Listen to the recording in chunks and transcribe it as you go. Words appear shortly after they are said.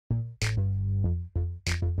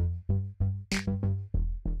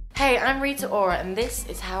Hey, I'm Rita Ora and this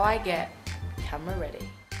is how I get camera ready.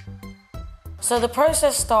 So the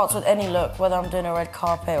process starts with any look, whether I'm doing a red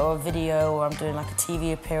carpet or a video or I'm doing like a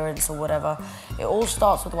TV appearance or whatever. It all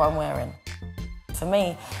starts with what I'm wearing. For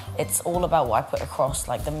me, it's all about what I put across,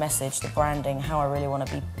 like the message, the branding, how I really want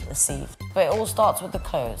to be perceived. But it all starts with the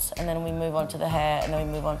clothes, and then we move on to the hair, and then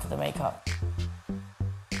we move on to the makeup.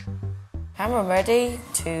 Camera ready,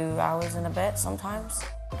 2 hours and a bit sometimes.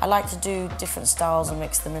 I like to do different styles and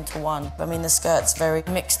mix them into one. I mean, the skirt's very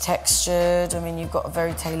mixed textured. I mean, you've got a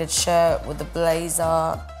very tailored shirt with the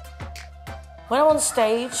blazer. When I'm on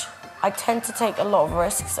stage, I tend to take a lot of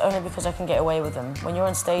risks only because I can get away with them. When you're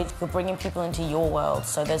on stage, you're bringing people into your world,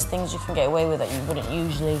 so there's things you can get away with that you wouldn't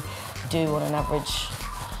usually do on an average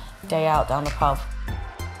day out down the pub.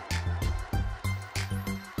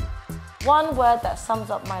 One word that sums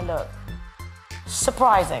up my look: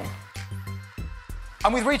 surprising.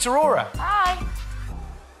 I'm with Rita Ora. Hi.